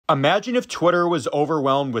Imagine if Twitter was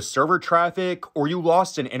overwhelmed with server traffic, or you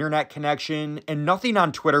lost an internet connection, and nothing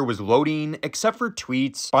on Twitter was loading except for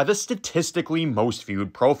tweets by the statistically most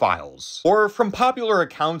viewed profiles. Or from popular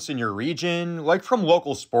accounts in your region, like from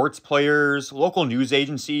local sports players, local news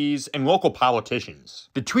agencies, and local politicians.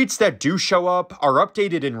 The tweets that do show up are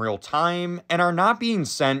updated in real time and are not being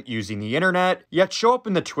sent using the internet, yet show up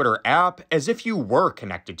in the Twitter app as if you were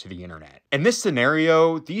connected to the internet. In this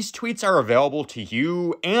scenario, these tweets are available to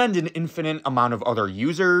you and an infinite amount of other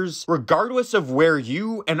users, regardless of where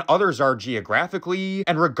you and others are geographically,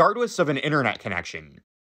 and regardless of an internet connection.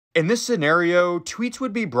 In this scenario, tweets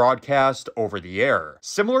would be broadcast over the air.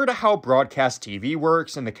 Similar to how broadcast TV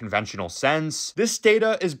works in the conventional sense, this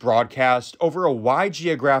data is broadcast over a wide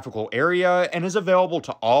geographical area and is available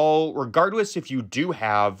to all, regardless if you do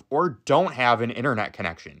have or don't have an internet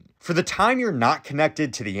connection. For the time you're not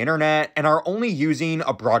connected to the internet and are only using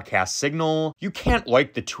a broadcast signal, you can't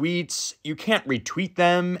like the tweets, you can't retweet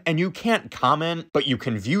them, and you can't comment, but you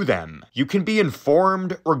can view them. You can be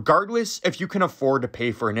informed regardless if you can afford to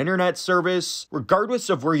pay for an internet service,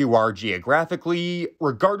 regardless of where you are geographically,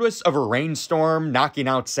 regardless of a rainstorm knocking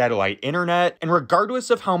out satellite internet, and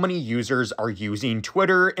regardless of how many users are using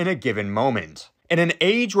Twitter in a given moment. In an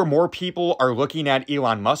age where more people are looking at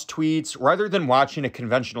Elon Musk tweets rather than watching a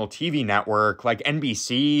conventional TV network like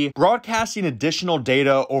NBC, broadcasting additional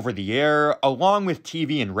data over the air, along with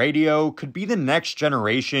TV and radio, could be the next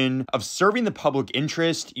generation of serving the public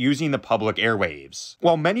interest using the public airwaves.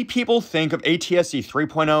 While many people think of ATSC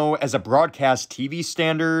 3.0 as a broadcast TV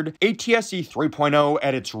standard, ATSC 3.0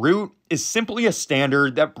 at its root is simply a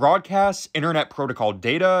standard that broadcasts internet protocol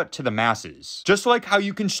data to the masses. Just like how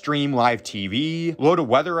you can stream live TV, load a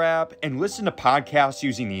weather app, and listen to podcasts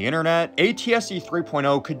using the internet, ATSC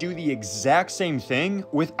 3.0 could do the exact same thing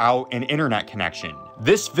without an internet connection.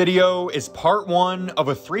 This video is part 1 of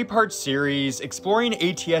a 3-part series exploring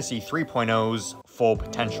ATSC 3.0's full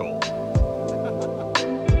potential.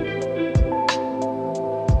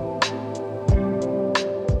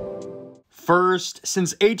 First,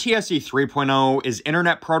 since ATSC 3.0 is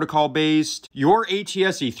internet protocol based, your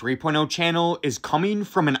ATSC 3.0 channel is coming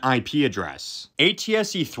from an IP address.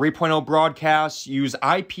 ATSC 3.0 broadcasts use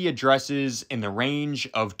IP addresses in the range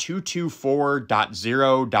of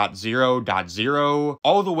 224.0.0.0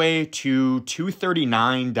 all the way to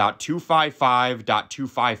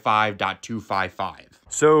 239.255.255.255.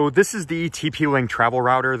 So this is the TP-Link travel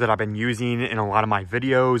router that I've been using in a lot of my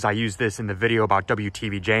videos. I use this in the video about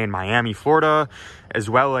WTVJ in Miami, Florida, as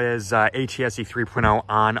well as ATSC 3.0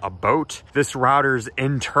 on a boat. This router's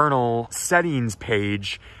internal settings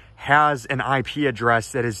page has an IP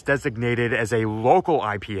address that is designated as a local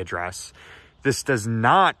IP address. This does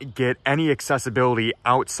not get any accessibility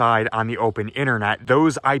outside on the open internet.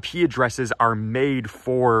 Those IP addresses are made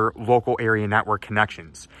for local area network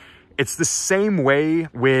connections. It's the same way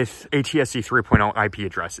with ATSC 3.0 IP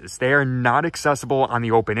addresses. They are not accessible on the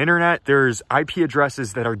open internet. There's IP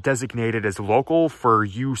addresses that are designated as local for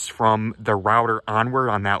use from the router onward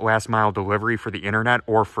on that last mile delivery for the internet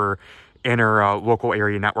or for inner local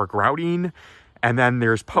area network routing. And then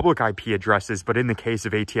there's public IP addresses, but in the case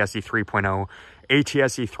of ATSC 3.0,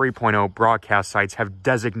 ATSC 3.0 broadcast sites have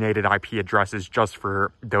designated IP addresses just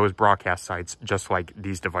for those broadcast sites, just like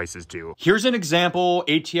these devices do. Here's an example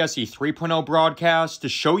ATSC 3.0 broadcast to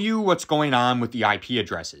show you what's going on with the IP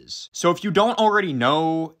addresses. So if you don't already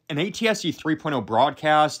know, an ATSC 3.0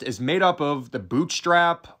 broadcast is made up of the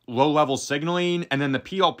bootstrap, low-level signaling, and then the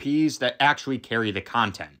PLPs that actually carry the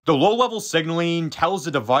content. The low-level signaling tells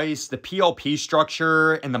the device the PLP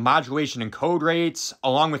structure and the modulation and code rates,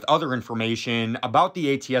 along with other information about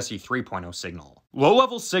the ATSC 3.0 signal.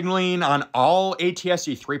 Low-level signaling on all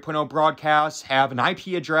ATSC 3.0 broadcasts have an IP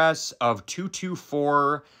address of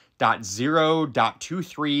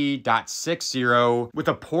 224.0.23.60 with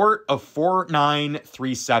a port of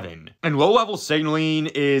 4937. And low-level signaling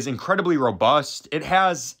is incredibly robust. It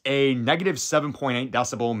has a negative 7.8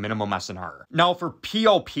 decibel minimum SNR. Now for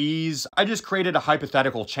PLPs, I just created a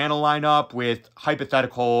hypothetical channel lineup with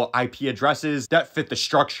hypothetical IP addresses that fit the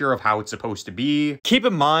structure of how it's supposed to be. Keep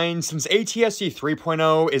in mind, since ATSC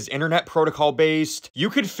 3.0 is internet protocol based, you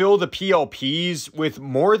could fill the PLPs with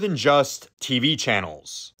more than just TV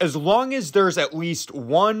channels. As long as there's at least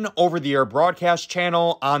one over-the-air broadcast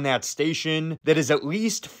channel on that station that is at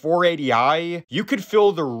least 480i, you could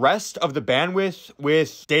fill the rest of the bandwidth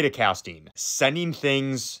with datacasting, sending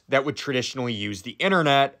things that would traditionally use the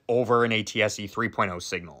internet over an ATSC 3.0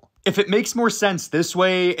 signal. If it makes more sense this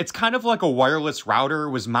way, it's kind of like a wireless router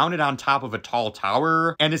was mounted on top of a tall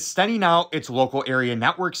tower and is sending out its local area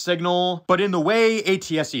network signal, but in the way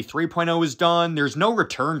ATSC 3.0 is done, there's no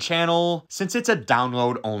return channel since it's a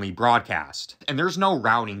download-only broadcast, and there's no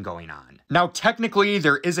routing going on. Now, technically,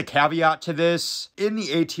 there is a caveat to this. In the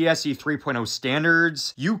ATSC 3.0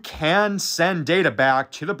 standards, you can send data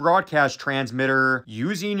back to the broadcast transmitter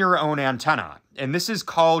using your own antenna. And this is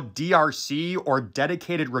called DRC, or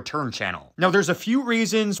Dedicated Return Channel. Now, there's a few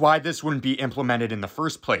reasons why this wouldn't be implemented in the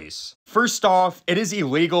first place. First off, it is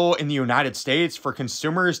illegal in the United States for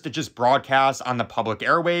consumers to just broadcast on the public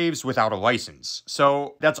airwaves without a license.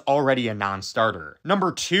 So that's already a non-starter.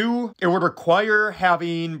 Number two, it would require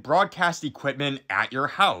having broadcast equipment at your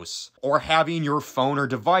house or having your phone or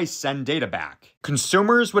device send data back.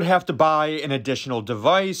 Consumers would have to buy an additional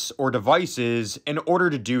device or devices in order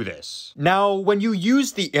to do this. Now, when you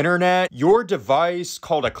use the internet, your device,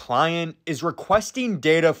 called a client, is requesting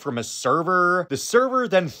data from a server. The server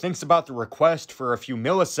then thinks about the request for a few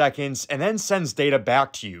milliseconds and then sends data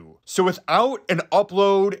back to you. So without an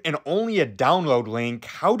upload and only a download link,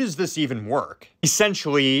 how does this even work?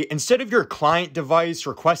 Essentially, instead of your client device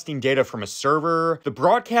requesting data from a server, the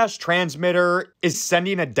broadcast transmitter is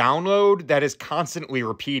sending a download that is constantly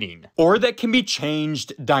repeating, or that can be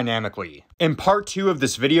changed dynamically. In part 2 of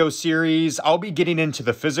this video series, I'll be getting into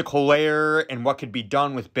the physical layer and what could be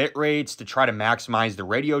done with bit rates to try to maximize the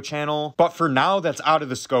radio channel, but for now, that's out of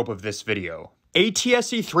the scope of this video.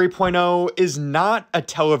 ATSC 3.0 is not a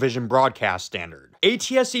television broadcast standard.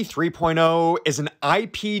 ATSC 3.0 is an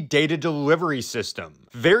IP data delivery system,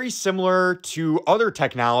 very similar to other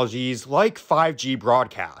technologies like 5G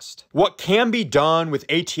broadcast. What can be done with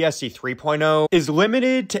ATSC 3.0 is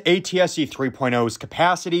limited to ATSC 3.0's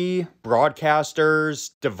capacity,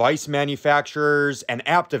 broadcasters, device manufacturers, and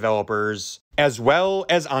app developers, as well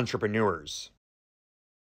as entrepreneurs.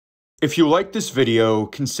 If you like this video,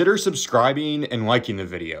 consider subscribing and liking the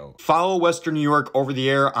video. Follow Western New York Over the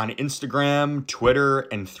Air on Instagram, Twitter,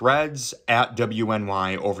 and Threads at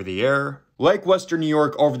WNY Over the Air. Like Western New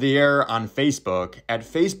York Over the Air on Facebook at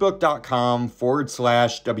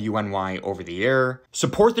facebook.com/WNY Over the Air.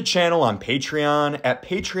 Support the channel on Patreon at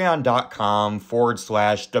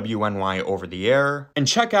patreon.com/WNY Over the Air. And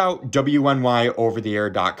check out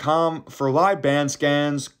WNYOvertheair.com for live band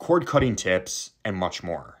scans, cord cutting tips, and much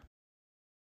more.